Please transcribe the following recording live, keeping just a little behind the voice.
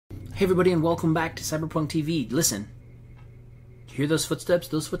Hey everybody and welcome back to Cyberpunk TV. Listen, you hear those footsteps?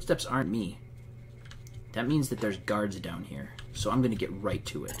 Those footsteps aren't me. That means that there's guards down here, so I'm gonna get right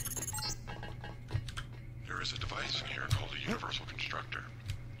to it. There is a device in here called a universal constructor.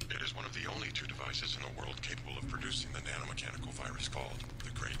 It is one of the only two devices in the world capable of producing the nanomechanical virus called the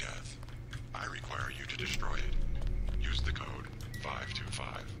Grey Death. I require you to destroy it. Use the code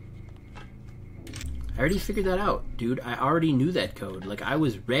 525. I already figured that out, dude. I already knew that code. Like, I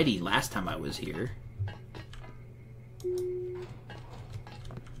was ready last time I was here.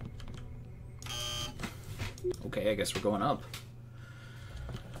 Okay, I guess we're going up.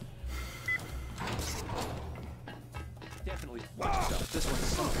 Definitely watch yourself. This one's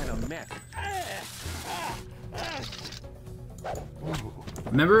some kind of mech.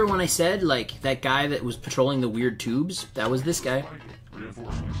 Remember when I said, like, that guy that was patrolling the weird tubes? That was this guy.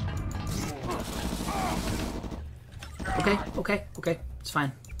 Okay. It's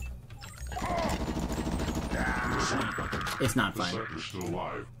fine. It's not fine.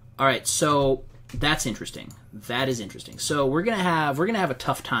 Alright, so that's interesting. That is interesting. So we're gonna have a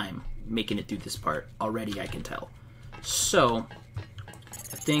tough time making it through this part. Already I can tell. So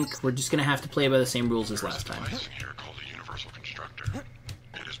I think we're just gonna have to play by the same rules as last time. There is a device in here called a universal constructor.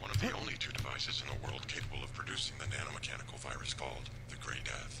 It is one of the only two devices in the world capable of producing the nanomechanical virus called the Grey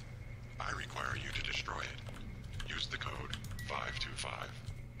Death. I require you to destroy it. Use the code 525.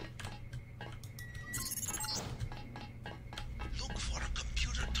 Look for a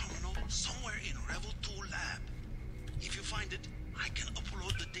computer terminal somewhere in Revel 2 lab. If you find it, I can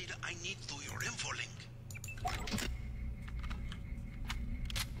upload the data I need through your infolink.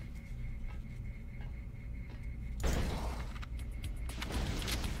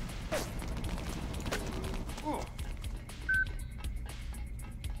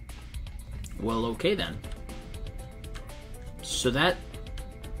 Well, okay then. So that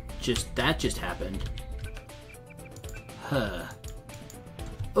just happened. Huh.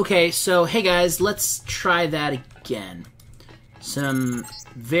 Okay, so hey guys, let's try that again. Some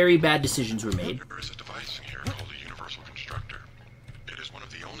very bad decisions were made. There is a device in here called a universal constructor. It is one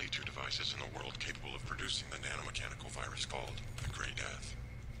of the only two devices in the world capable of producing the nanomechanical virus called the Grey Death.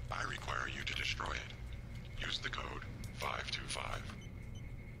 I require you to destroy it. Use the code 525.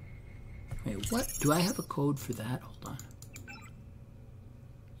 Wait, what? Do I have a code for that? Hold on.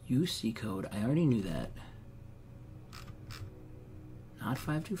 UC code. I already knew that. Not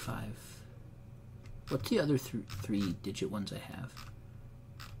 525. What's the other three-digit ones I have?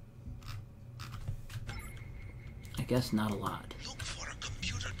 I guess not a lot. Look for a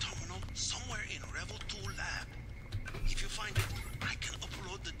computer terminal somewhere in Revel 2 lab. If you find it, I can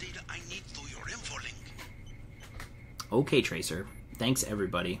upload the data I need through your infolink. Okay, Tracer. Thanks,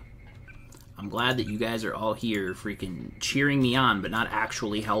 everybody. I'm glad that you guys are all here freaking cheering me on, but not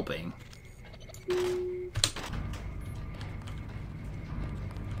actually helping.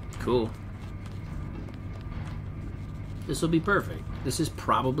 Cool. This will be perfect. This is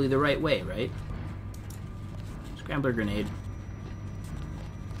probably the right way, right? Scrambler grenade.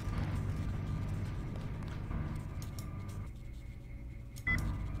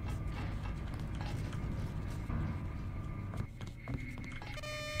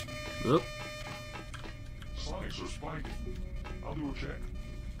 Look. Sonics are spiking. I'll do a check.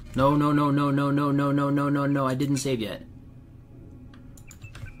 No, I didn't save yet.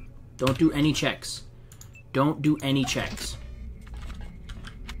 Don't do any checks. Don't do any checks.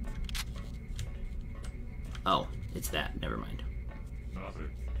 Oh, it's that. Never mind. Nothing.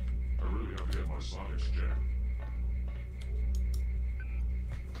 I really have to get my Sonics checked.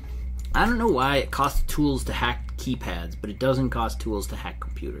 I don't know why it costs tools to hack keypads, but it doesn't cost tools to hack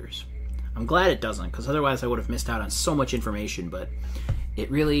computers. I'm glad it doesn't, because otherwise I would have missed out on so much information, but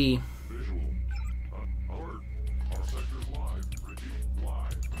it really... Visual. Alert. Our sector's live. Repeat,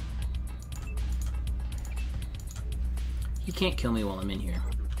 live. He can't kill me while I'm in here.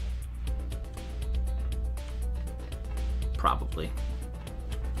 Probably.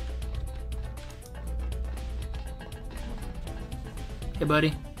 Hey,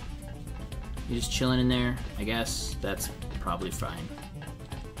 buddy. You just chilling in there? I guess that's probably fine.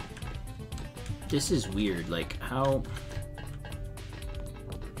 This is weird. Like, how...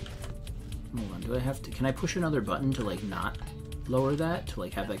 Hold on, do I have to... Can I push another button to, like, not lower that? To,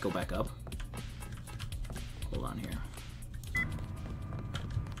 like, have that go back up? Hold on here.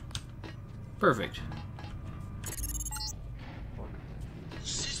 Perfect. The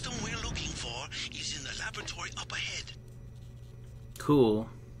system we're looking for is in the laboratory up ahead. Cool.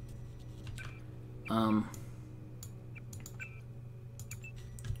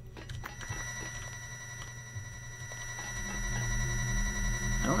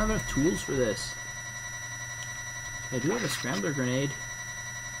 I don't have enough tools for this. I do have a scrambler grenade.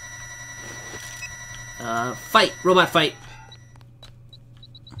 Fight! Robot fight!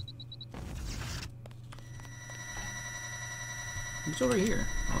 What's over here?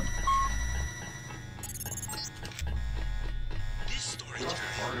 Oh. This storage area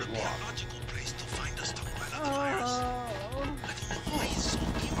would be a logical place to find a stockpile of the virus. I don't know why it's so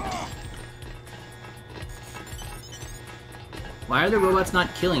empty. Why are the robots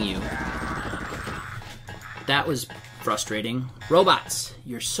not killing you? That was frustrating. Robots,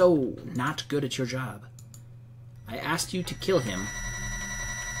 you're so not good at your job. I asked you to kill him.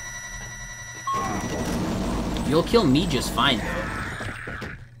 You'll kill me just fine, though.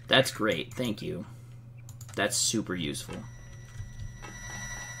 That's great, thank you. That's super useful.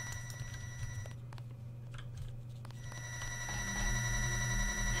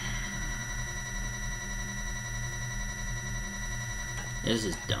 This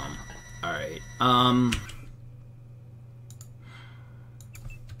is dumb. Alright,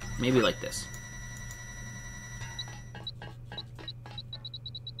 maybe like this.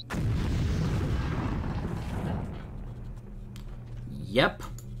 Yep,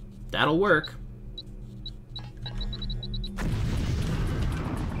 that'll work.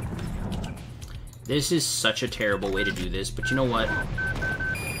 This is such a terrible way to do this, but you know what?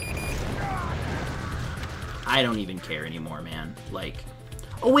 I don't even care anymore, man. Like,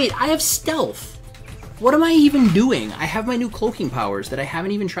 oh wait, I have stealth! What am I even doing? I have my new cloaking powers that I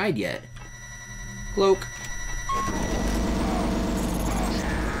haven't even tried yet. Cloak.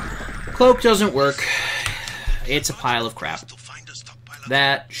 Cloak doesn't work. It's a pile of crap.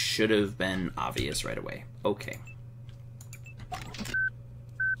 That should have been obvious right away. Okay.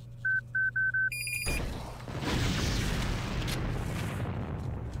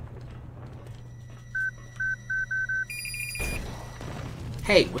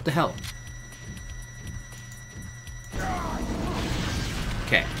 Hey, what the hell?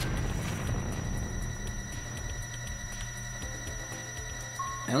 Okay.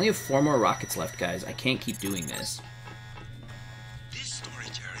 I only have 4 more rockets left, guys. I can't keep doing this. This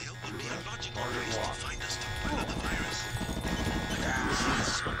storage area would be a logical place to find a stockpile of the virus.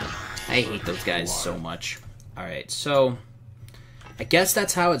 I hate those guys so much. Alright, so I guess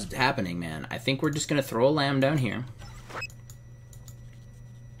that's how it's happening, man. I think we're just gonna throw a lamb down here.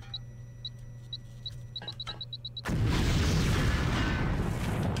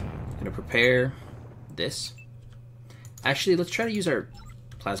 Gonna prepare this. Actually, let's try to use our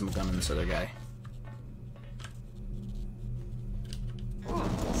plasma gun on this other guy.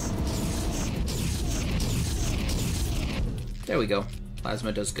 There we go.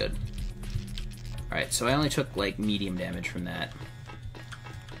 Plasma does good. Alright, so I only took, like, medium damage from that.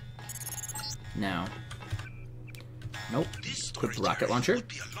 Now. Nope. Equip the rocket launcher. Would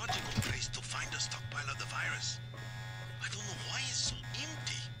be a logical place to find a stockpile of the virus. I don't know why it's so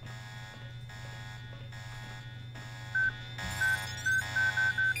empty.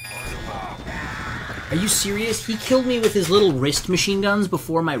 Are you serious? He killed me with his little wrist machine guns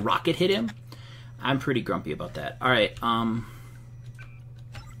before my rocket hit him? I'm pretty grumpy about that. Alright,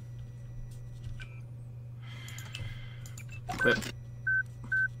 equip.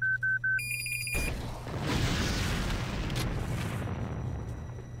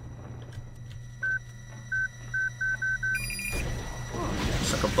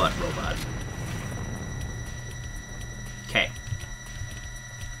 Suck a butt, robot. Okay.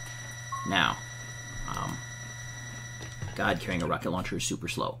 Now. God, carrying a rocket launcher is super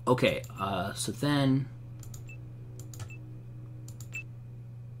slow. Okay, so then...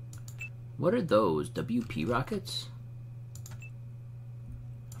 What are those? WP rockets?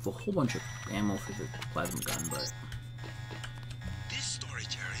 I have a whole bunch of ammo for the plasma gun, but... This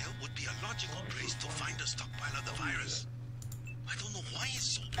storage area would be a logical place to find a stockpile of the virus. I don't know why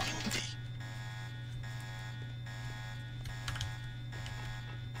it's so empty.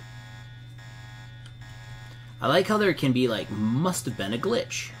 I like how there can be, like, must have been a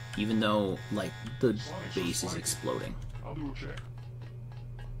glitch, even though, like, the base is exploding. I'll do a check.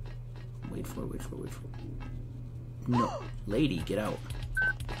 Wait for it. No. Lady, get out.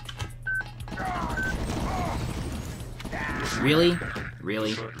 Really?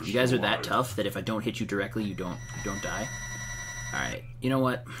 Really? You guys are that tough that if I don't hit you directly, you don't die? Alright, you know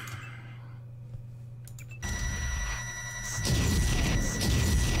what?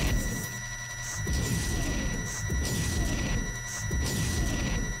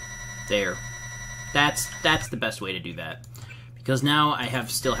 There. That's the best way to do that. Because now I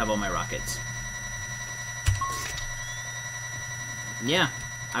still have all my rockets. Yeah,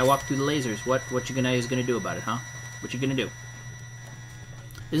 I walked through the lasers. What you guys gonna do about it, huh? What you gonna do?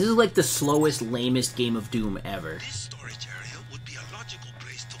 This is like the slowest, lamest game of Doom ever. This storage area would be a logical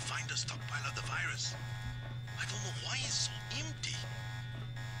place to find a stockpile of the virus. I don't know why it's so empty.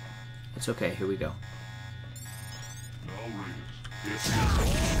 It's okay, here we go. Now read it.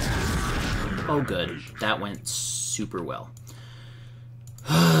 Oh good, that went super well.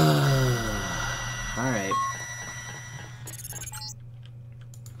 Alright.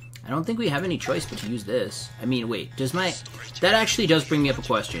 I don't think we have any choice but to use this. I mean, wait, does my... That actually does bring me up a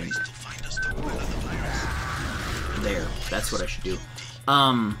question. There, that's what I should do.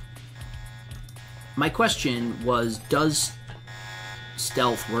 My question was, does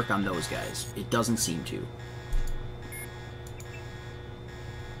stealth work on those guys? It doesn't seem to.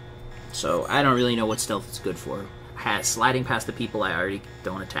 So, I don't really know what stealth is good for. Sliding past the people I already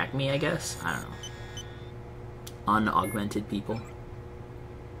don't attack me, I guess? I don't know. Unaugmented people.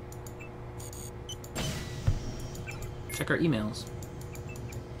 Check our emails.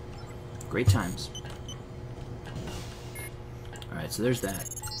 Great times. Alright, so there's that.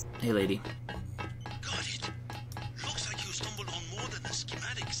 Hey, lady. Got it. Looks like you stumbled on more than the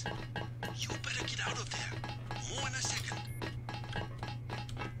schematics. You better get out of there. More in a second.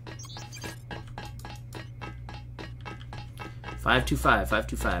 Five two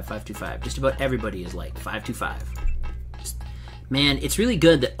five. Just about everybody is like 525. Man, it's really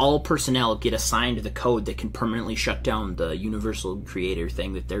good that all personnel get assigned the code that can permanently shut down the universal creator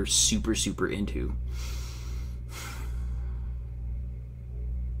thing that they're super, super into.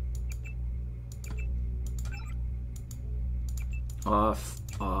 Off.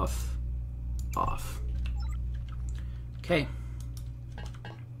 Okay.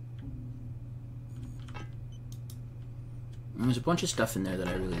 There's a bunch of stuff in there that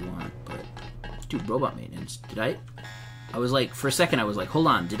I really want, but... Dude, robot maintenance. I was like, for a second I was like, hold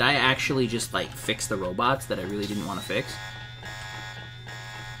on, did I actually just, like, fix the robots that I really didn't want to fix?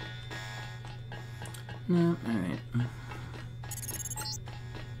 No, alright.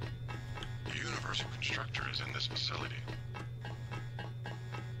 The Universal Constructor is in this facility.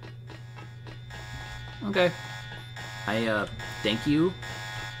 Okay. Thank you,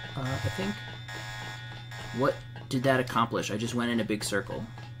 I think. What did that accomplish? I just went in a big circle.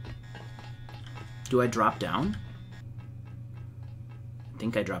 Do I drop down? I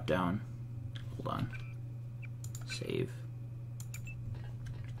think I dropped down. Hold on. Save.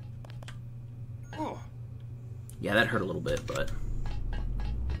 Oh. Yeah, that hurt a little bit, but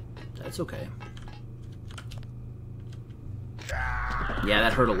that's okay. Yeah,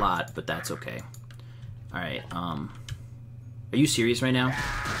 that hurt a lot, but that's okay. Alright, are you serious right now?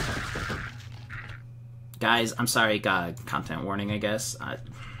 Guys, I'm sorry, content warning, I guess.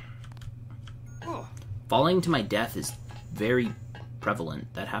 Falling to my death is very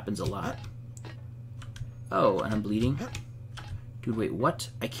prevalent. That happens a lot. Oh, and I'm bleeding? Dude, wait, what?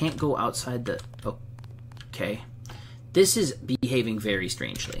 I can't go outside the... Okay. This is behaving very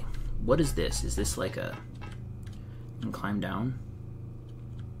strangely. What is this? Is this like a... I can climb down?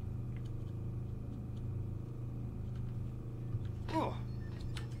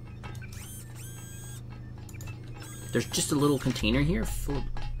 There's just a little container here full...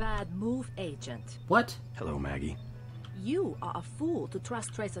 Bad move, Agent. What? Hello, Maggie. You are a fool to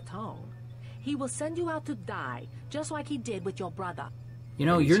trust Tracer Tone. He will send you out to die, just like he did with your brother. You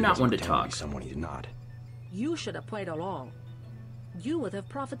know, you're not one to talk. Someone he did not. You should have played along. You would have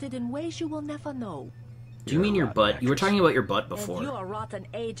profited in ways you will never know. Do you mean your butt? You were talking about your butt before. And you're a rotten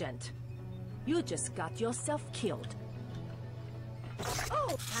agent. You just got yourself killed.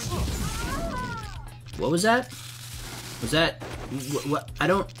 What was that? Was that... What? I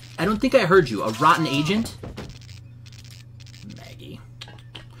don't think I heard you. A rotten agent? Maggie.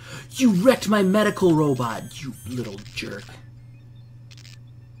 You wrecked my medical robot, you little jerk.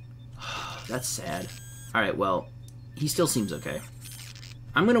 That's sad. Alright, well, he still seems okay.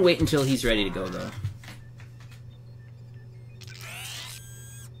 I'm gonna wait until he's ready to go, though.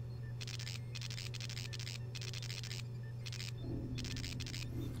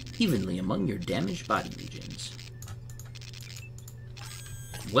 Evenly among your damaged body regions.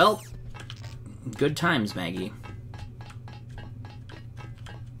 Well, good times, Maggie.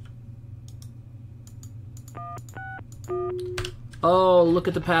 Oh, look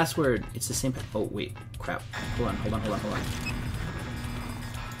at the password. It's the same. Oh, wait. Crap. Hold on. Viral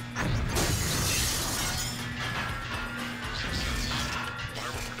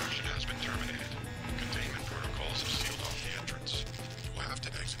production has been terminated. Containment protocols have sealed off the entrance. You will have to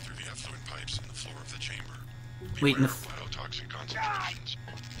exit through the effluent pipes in the floor of the chamber. Wait, Beware of biotoxin concentrations.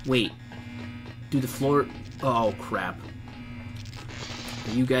 Wait. Do the floor... Oh, crap.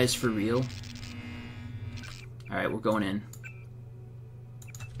 Are you guys for real? Alright, we're going in.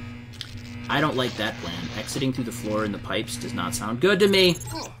 I don't like that plan. Exiting through the floor in the pipes does not sound good to me.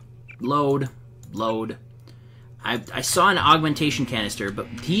 Load. Load. I saw an augmentation canister, but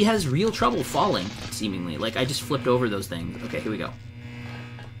he has real trouble falling, seemingly. Like, I just flipped over those things. Okay, here we go.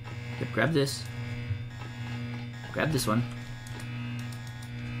 Yep, grab this. Grab this one.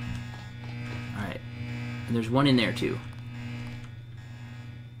 Alright. And there's one in there, too.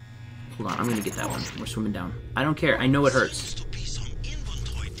 Hold on, I'm gonna get that one. We're swimming down. I don't care. I know it hurts.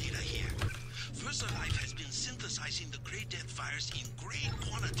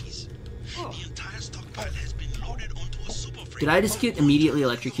 Did I just get immediately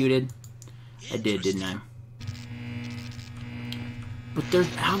electrocuted? I did, didn't I? But they're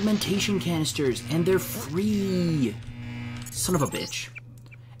augmentation canisters, and they're free! Son of a bitch.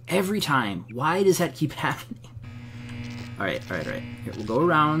 Every time. Why does that keep happening? Alright, alright, alright. Here, we'll go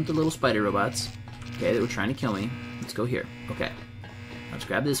around the little spider robots. Okay, that were trying to kill me. Let's go here. Okay. Let's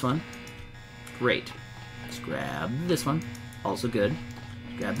grab this one. Great. Let's grab this one. Also good.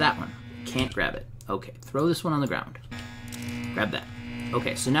 Let's grab that one. Can't grab it. Okay, throw this one on the ground. Grab that.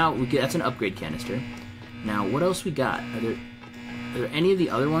 Okay, so now we get, that's an upgrade canister. Now, what else we got? Are there any of the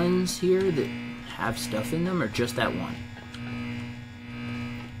other ones here that have stuff in them, or just that one?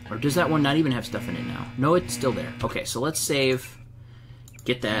 Or does that one not even have stuff in it now? No, it's still there. Okay, so let's save.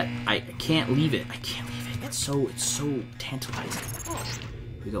 Get that. I can't leave it. I can't leave it. It's so tantalizing.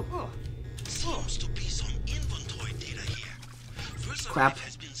 Here we go. Seems to be some inventory data here. Crap.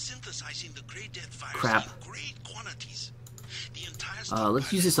 Has been synthesizing the gray death virus Crap. in great quantities. The entire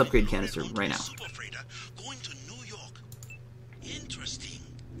Let's use this upgrade canister right now. Super freighter going to New York. Interesting.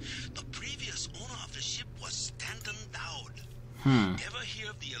 The previous owner of the ship was Stanton Dowd. Ever hear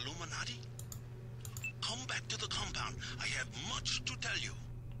of the Illuminati? Come back to the compound. I have much to tell you.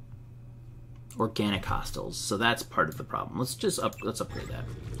 Organic hostiles. So that's part of the problem. Let's upgrade that.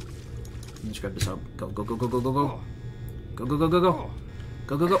 Let's grab this up. Go, go, go, go, go, go, go. Go, go, go, go, go.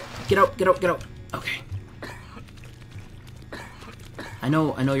 Go, go, go. Get out, get out, get out. Okay. I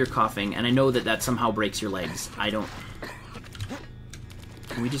know you're coughing, and I know that somehow breaks your legs. I don't...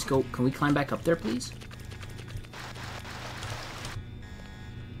 Can we just go... Can we climb back up there, please?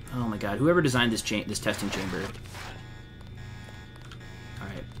 Oh my god. Whoever designed this testing chamber...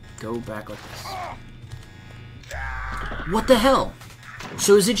 Alright. Go back like this. What the hell?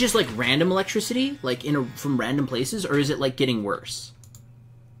 So is it just like random electricity? Like from random places? Or is it like getting worse?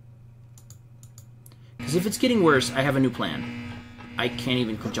 Because if it's getting worse, I have a new plan. I can't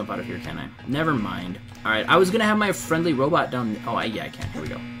even jump out of here, can I? Never mind. Alright, I was going to have my friendly robot down... Oh, yeah, I can. Here we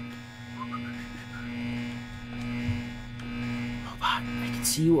go. Robot, I can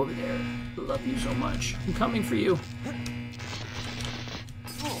see you over there. I love you so much. I'm coming for you.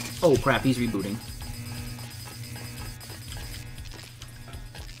 Oh, crap, he's rebooting.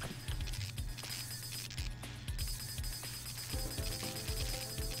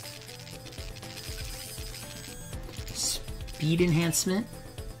 Speed enhancement.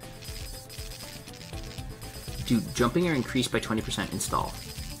 Dude, jumping are increased by 20%. Install.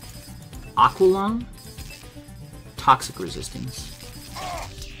 Aqualung. Toxic resistance.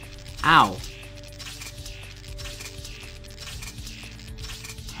 Ow.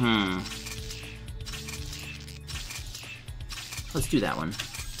 Let's do that one.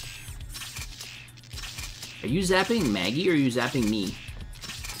 Are you zapping Maggie or are you zapping me?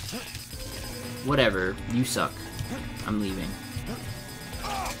 Whatever. You suck. I'm leaving.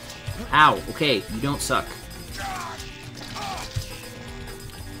 Ow. Okay, you don't suck.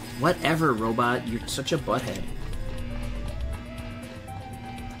 Whatever, robot. You're such a butthead.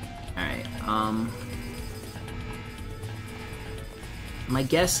 Alright, my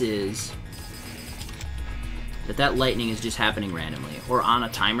guess is that lightning is just happening randomly, or on a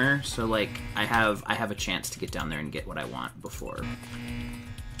timer, so like I have a chance to get down there and get what I want before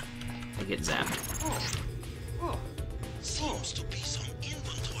I get zapped. Seems to be some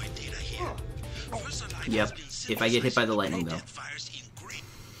inventory data here. Yep. If I get hit by the lightning, though.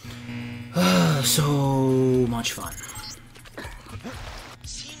 So much fun.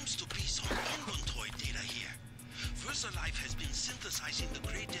 Seems to be some inventory data here. VersaLife has been synthesizing the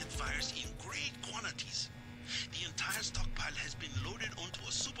gray death virus in great quantities. The entire stockpile has been loaded onto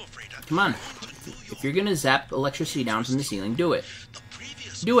a super freighter. Come on. If you're gonna zap electricity down from the ceiling, do it.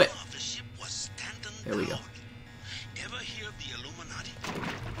 Do it. There we go. Ever hear of the Illuminati?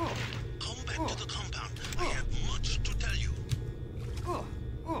 Come back to the compound. I have much to tell you.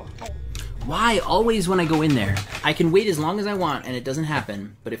 Why always when I go in there? I can wait as long as I want and it doesn't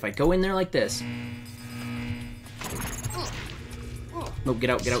happen, but if I go in there like this... No, get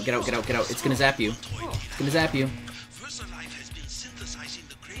out, get out, get out, get out, get out. It's gonna zap you. It's gonna zap you. VersaLife has been synthesizing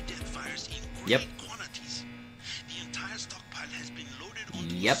the gray death virus fires in Yep. great quantities. The entire stockpile has been loaded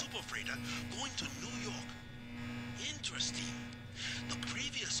onto Yep. a super freighter going to New York. Interesting. The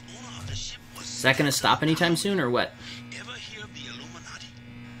previous owner of the ship was... Is that gonna stop anytime soon, or what? Ever hear of the Illuminati?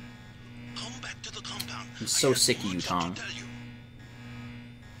 Come back to the compound. I'm so I have sick of you, much to Tom. tell you.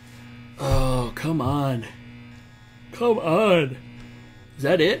 Oh, come on. Come on. Is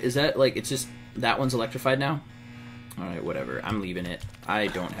that it? Is that, like, it's just, that one's electrified now? Alright, whatever. I'm leaving it. I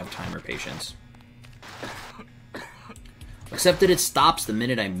don't have time or patience. Except that it stops the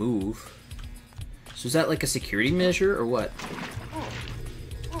minute I move. So is that like a security measure, or what?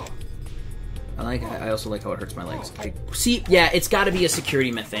 I also like how it hurts my legs. See, yeah, it's gotta be a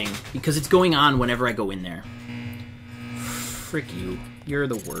security thing, because it's going on whenever I go in there. Frick you. You're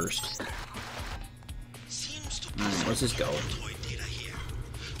the worst. Alright, let's just go.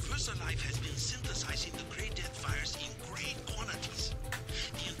 First Alive has been synthesizing the Grey Death fires in great quantities.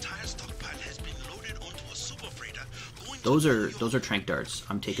 The entire stockpile has been loaded onto a super freighter going Those are trank darts.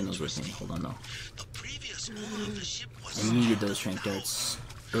 I'm taking those with me. Hold on though. The previous owner of the ship was I needed those trank darts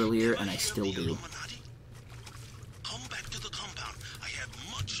earlier, and I still do. Come back to the compound. I have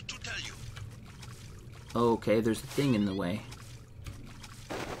much to tell you. Okay, there's a thing in the way.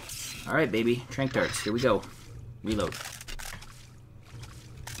 Alright, baby. Trank darts. Here we go. Reload.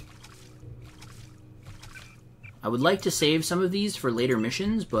 I would like to save some of these for later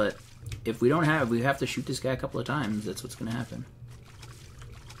missions, but if we don't have, we have to shoot this guy a couple of times. That's what's going to happen.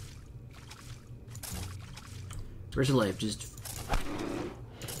 Where's the life? Just...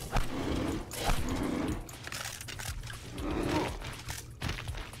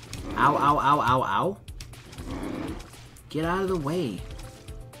 Ow, ow, ow, ow, ow. Get out of the way.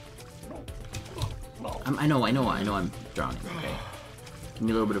 I know I'm drowning, okay? Give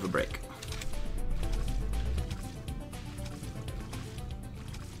me a little bit of a break.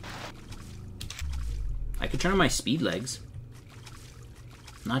 I could turn on my speed legs.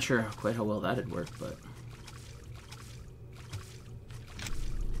 Not sure quite how well that'd work, but...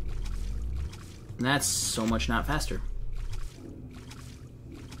 That's so much not faster.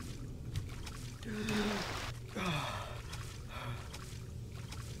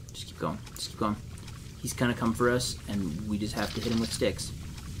 Just keep going. Just keep going. He's gonna come for us, and we just have to hit him with sticks.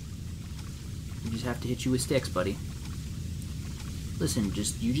 We just have to hit you with sticks, buddy. Listen,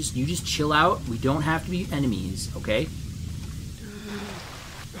 you just chill out. We don't have to be enemies, okay?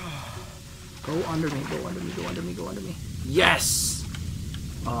 Go under me, go under me, go under me, go under me. Yes!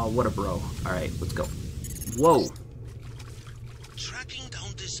 Oh, what a bro. Alright, let's go. Whoa. Tracking down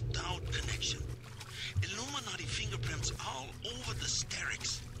this Dowd connection. Illuminati fingerprints all over the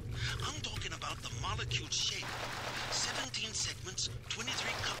sterics. I'm talking about the molecule shape. 17 segments,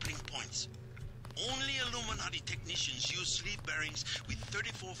 23 coupling points. Only Illuminati technicians use sleeve bearings with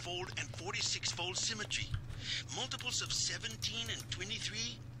 34-fold and 46-fold symmetry. Multiples of 17 and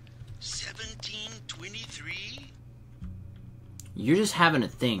 23. 17, 23. You're just having a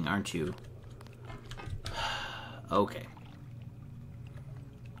thing, aren't you? Okay.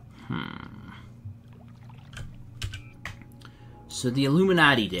 So the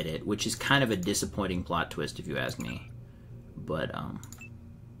Illuminati did it, which is kind of a disappointing plot twist if you ask me. But,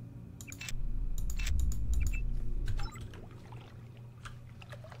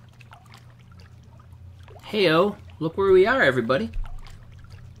 Heyo, look where we are, everybody.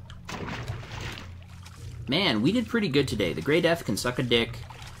 Man, we did pretty good today. The Grey Death can suck a dick.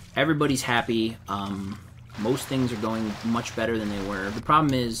 Everybody's happy. Most things are going much better than they were. The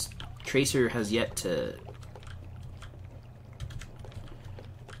problem is, Tracer has yet to... Is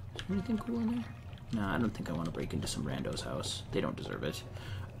there anything cool in there? No, I don't think I want to break into some rando's house. They don't deserve it.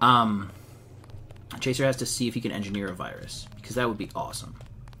 Tracer has to see if he can engineer a virus, because that would be awesome.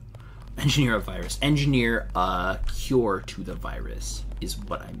 Engineer a virus. Engineer a cure to the virus is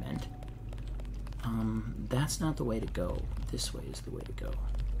what I meant. That's not the way to go. This way is the way to go.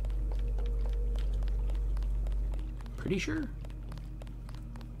 Pretty sure.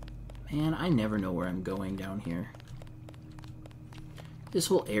 Man, I never know where I'm going down here. This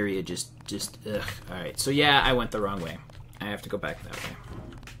whole area just ugh. Alright, so yeah, I went the wrong way. I have to go back that way.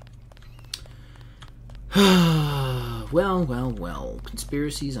 Well.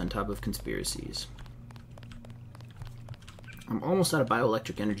 Conspiracies on top of conspiracies. I'm almost out of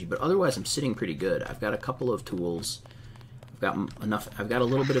bioelectric energy, but otherwise I'm sitting pretty good. I've got a couple of tools. I've got enough. I've got a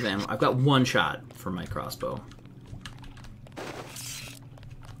little bit of ammo. I've got one shot for my crossbow.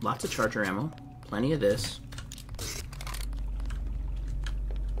 Lots of charger ammo. Plenty of this.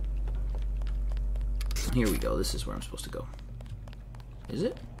 Here we go. This is where I'm supposed to go. Is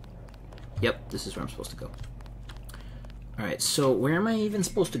it? Yep, this is where I'm supposed to go. Alright, so where am I even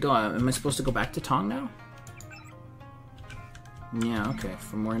supposed to go? Am I supposed to go back to Tong now? Yeah, okay,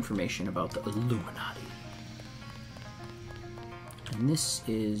 for more information about the Illuminati. And this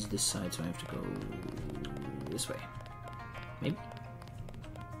is this side, so I have to go this way. Maybe?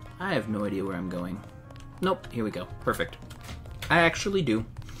 I have no idea where I'm going. Nope, here we go. Perfect. I actually do.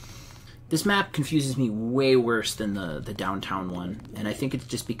 This map confuses me way worse than the downtown one, and I think it's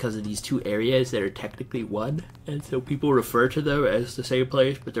just because of these two areas that are technically one, and so people refer to them as the same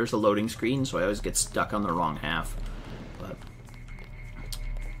place, but there's a loading screen, so I always get stuck on the wrong half. But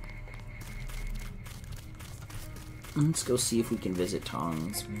let's go see if we can visit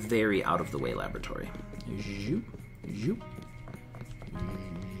Tong's very out-of-the-way laboratory. Zoop, zoop,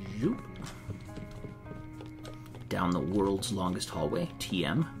 zoop. Down the world's longest hallway,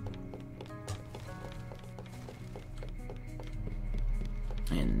 TM.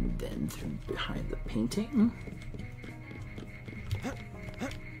 And then through behind the painting.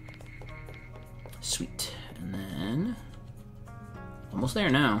 Sweet. And then... almost there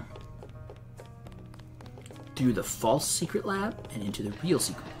now. Through the false secret lab and into the real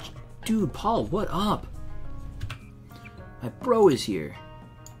secret. Dude, Paul, what up? My bro is here.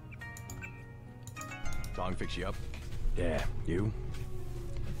 Tong fix you up? Yeah, you?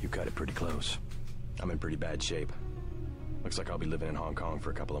 You cut it pretty close. I'm in pretty bad shape. Looks like I'll be living in Hong Kong for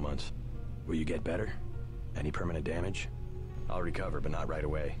a couple of months. Will you get better? Any permanent damage? I'll recover, but not right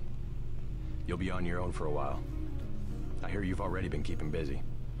away. You'll be on your own for a while. I hear you've already been keeping busy.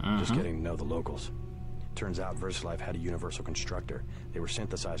 Just getting to know the locals. Turns out VersaLife had a universal constructor. They were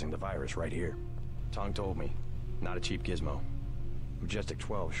synthesizing the virus right here. Tong told me. Not a cheap gizmo. Majestic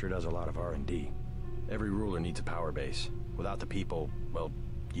 12 sure does a lot of R&D. Every ruler needs a power base. Without the people, well,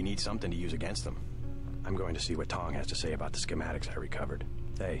 you need something to use against them. I'm going to see what Tong has to say about the schematics I recovered.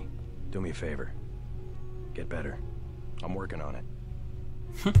 Hey, do me a favor. Get better. I'm working on it.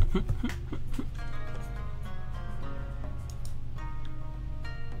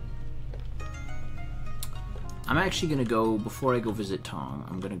 I'm actually gonna go, before I go visit Tong,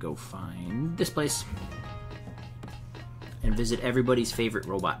 I'm gonna go find this place. And visit everybody's favorite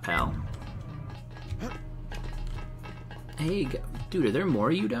robot pal. Hey, dude, are there more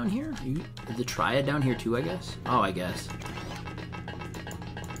of you down here? Are you the Triad down here too, I guess? Oh, I guess.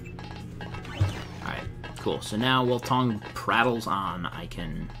 Alright, cool. So now while Tong prattles on, I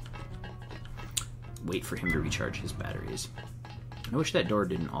can wait for him to recharge his batteries. I wish that door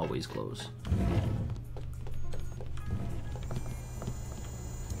didn't always close.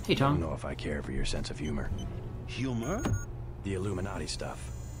 Hey, Tong. I don't know if I care for your sense of humor. Humor? The Illuminati stuff.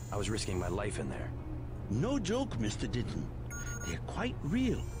 I was risking my life in there. No joke, Mr. Ditton. They're quite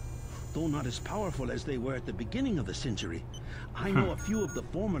real, though not as powerful as they were at the beginning of the century. I know a few of the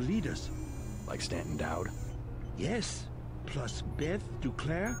former leaders. Like Stanton Dowd? Yes, plus Beth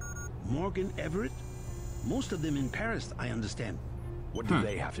Duclair, Morgan Everett. Most of them in Paris, I understand. What do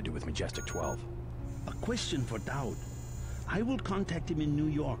they have to do with Majestic 12? A question for Dowd. I will contact him in New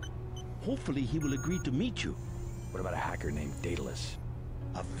York. Hopefully he will agree to meet you. What about a hacker named Daedalus?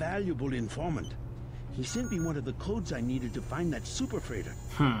 A valuable informant. He sent me one of the codes I needed to find that super freighter.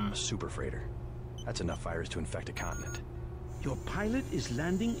 A super freighter. That's enough virus to infect a continent. Your pilot is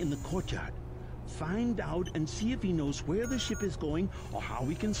landing in the courtyard. Find out and see if he knows where the ship is going or how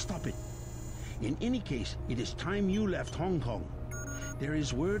we can stop it. In any case, it is time you left Hong Kong. There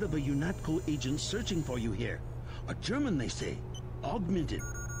is word of a UNATCO agent searching for you here. A German, they say. Augmented.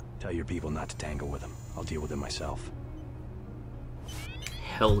 Tell your people not to tangle with him. I'll deal with him myself.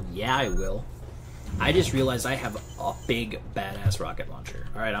 Hell yeah, I will. I just realized I have a big, badass rocket launcher.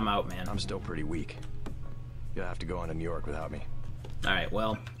 Alright, I'm out, man. I'm still pretty weak. You'll have to go on to New York without me. Alright,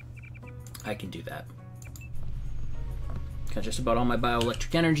 well, I can do that. Got just about all my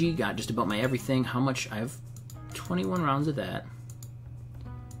bioelectric energy, got just about my everything. How much? I have 21 rounds of that.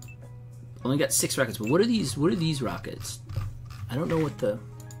 Only got 6 rockets, but what are these rockets? I don't know what the...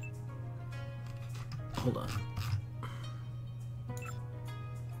 Hold on.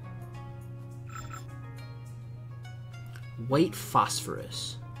 White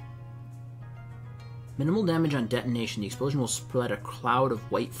phosphorus. Minimal damage on detonation. The explosion will spread a cloud of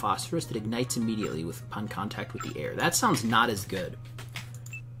white phosphorus that ignites immediately upon contact with the air. That sounds not as good.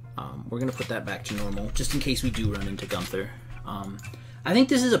 We're going to put that back to normal, just in case we do run into Gunther. I think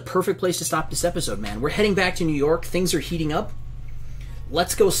this is a perfect place to stop this episode, man. We're heading back to New York. Things are heating up.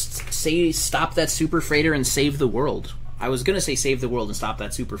 Let's go stop that super freighter and save the world. I was going to say save the world and stop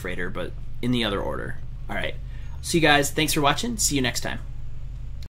that super freighter, but in the other order. All right. See you guys. Thanks for watching. See you next time.